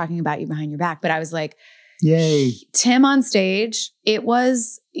know, I was talking about you behind your back, but I was like, yay. Tim on stage,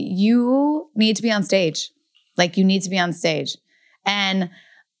 you need to be on stage. Like you need to be on stage. And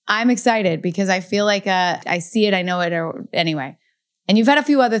I'm excited because I feel like I see it, I know it, or anyway. And you've had a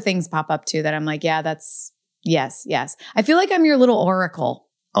few other things pop up too that I'm like, yeah, that's yes. I feel like I'm your little oracle.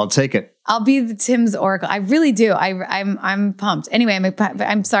 I'll take it. I'll be the Tim's oracle. I really do. I'm pumped. Anyway,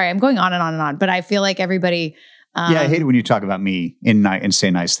 I'm sorry. I'm going on and on and on, but I feel like everybody. I hate it when you talk about me and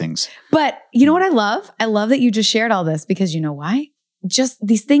say nice things. But you know what I love? I love that you just shared all this because you know why? Just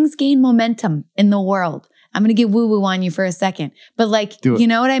these things gain momentum in the world. I'm going to get woo-woo on you for a second. But like, you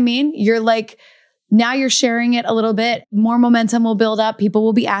know what I mean? You're like, now you're sharing it a little bit. More momentum will build up. People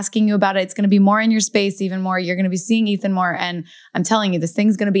will be asking you about it. It's going to be more in your space even more. You're going to be seeing Ethan more. And I'm telling you, this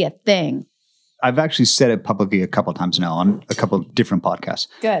thing's going to be a thing. I've actually said it publicly a couple of times now on a couple of different podcasts.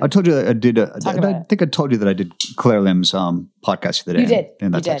 Good. I told you that I did. I think I told you that I did Claire Lim's podcast the other day. You did.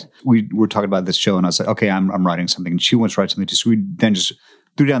 You did. We were talking about this show, and I was like, "Okay, I'm writing something," and she wants to write something too. So we then just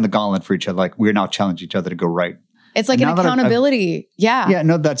threw down the gauntlet for each other. Like we're now challenging each other to go write. It's like an accountability. Yeah,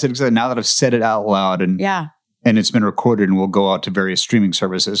 no, that's it. Exactly. Now that I've said it out loud, and it's been recorded, and will go out to various streaming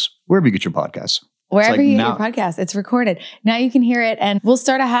services wherever you get your podcasts. Wherever you get your podcast, it's recorded. Now you can hear it, and we'll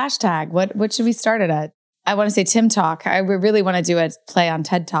start a hashtag. What should we start it at? I want to say Tim Talk. I really want to do a play on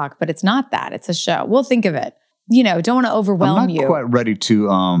TED Talk, but it's not that. It's a show. We'll think of it. Don't want to overwhelm you. I'm not quite ready to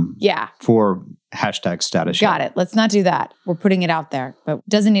for hashtag status. Got it. Let's not do that. We're putting it out there, but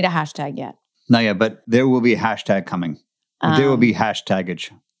doesn't need a hashtag yet. Not yet, but there will be a hashtag coming. There will be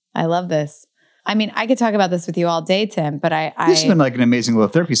hashtagage. I love this. I mean, I could talk about this with you all day, Tim, but this has been like an amazing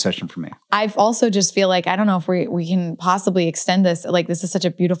little therapy session for me. I've also just feel like, I don't know if we can possibly extend this. Like, this is such a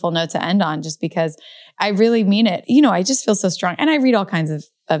beautiful note to end on just because I really mean it. I just feel so strong. And I read all kinds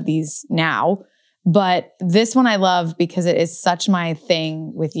of these now, but this one I love because it is such my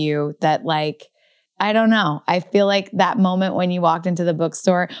thing with you that like, I don't know. I feel like that moment when you walked into the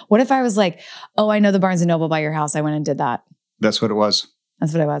bookstore, what if I was like, oh, I know the Barnes & Noble by your house. I went and did that. That's what it was.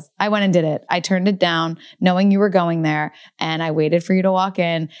 That's what it was. I went and did it. I turned it down knowing you were going there and I waited for you to walk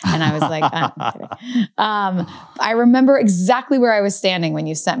in and I was like, I'm kidding. I remember exactly where I was standing when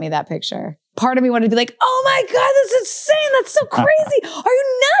you sent me that picture. Part of me wanted to be like, oh my God, that's insane. That's so crazy. Are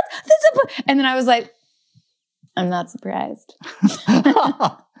you nuts? And then I was like, I'm not surprised.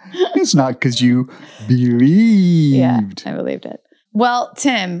 It's not because you believed. Yeah, I believed it. Well,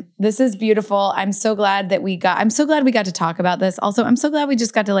 Tim, this is beautiful. I'm so glad we got to talk about this. Also, I'm so glad we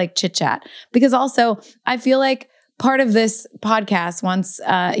just got to like chit chat, because also I feel like part of this podcast, once,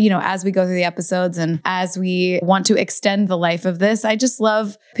 as we go through the episodes and as we want to extend the life of this, I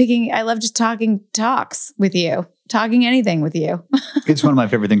love just talking talks with you, talking anything with you. It's one of my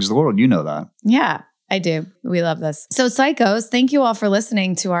favorite things in the world. You know that. Yeah, I do. We love this. So Psychos, thank you all for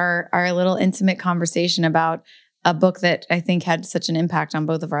listening to our little intimate conversation about a book that I think had such an impact on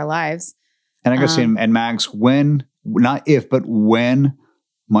both of our lives. And I gotta say, and Mags, when my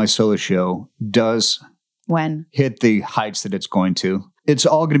solo show does hit the heights that it's going to, it's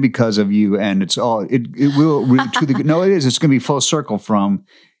all going to be because of you, and it will really to the no, it is. It's going to be full circle from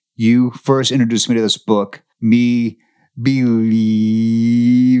you first introduced me to this book, me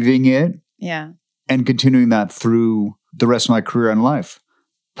believing it, and continuing that through the rest of my career and life,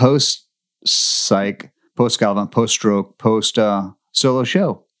 post psych, post Galvin, post stroke, post solo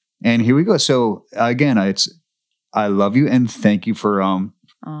show, and here we go. So again, I love you and thank you for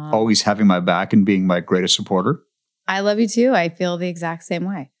always having my back and being my greatest supporter. I love you too. I feel the exact same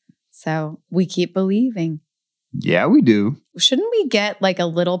way. So we keep believing. Yeah, we do. Shouldn't we get like a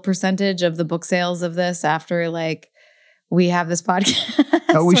little percentage of the book sales of this after like we have this podcast?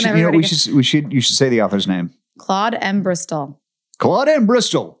 Oh, we should. You should say the author's name. Claude M. Bristol. Claude M.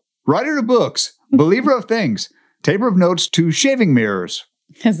 Bristol, writer of books, believer of things, taper of notes to shaving mirrors.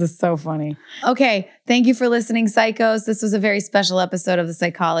 This is so funny. Okay. Thank you for listening, Psychos. This was a very special episode of The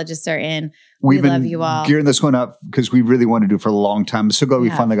Psychologists Are In. We love you all. Gearing this one up because we really wanted to do it for a long time. So glad we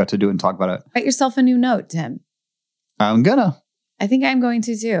finally got to do it and talk about it. Write yourself a new note, Tim. I'm gonna. I think I'm going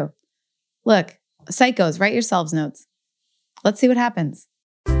to too. Look, Psychos, write yourselves notes. Let's see what happens.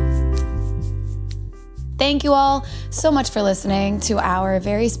 Thank you all so much for listening to our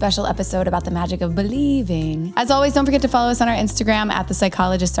very special episode about the magic of believing. As always, don't forget to follow us on our Instagram at The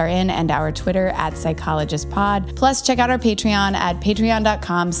Psychologists Are In and our Twitter at PsychologistPod. Plus, check out our Patreon at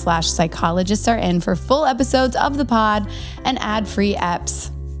patreon.com/psychologists-are-in for full episodes of the pod and ad-free eps.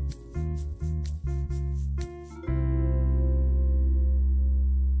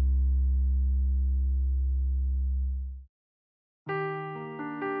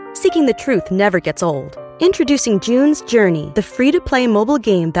 Seeking the truth never gets old. Introducing June's Journey, the free-to-play mobile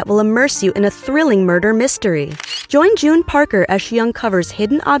game that will immerse you in a thrilling murder mystery. Join June Parker as she uncovers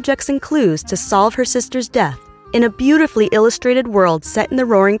hidden objects and clues to solve her sister's death in a beautifully illustrated world set in the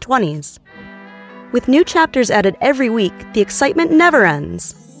Roaring '20s. With new chapters added every week, the excitement never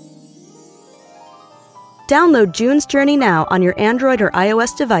ends. Download June's Journey now on your Android or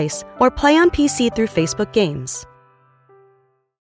iOS device, or play on PC through Facebook Games.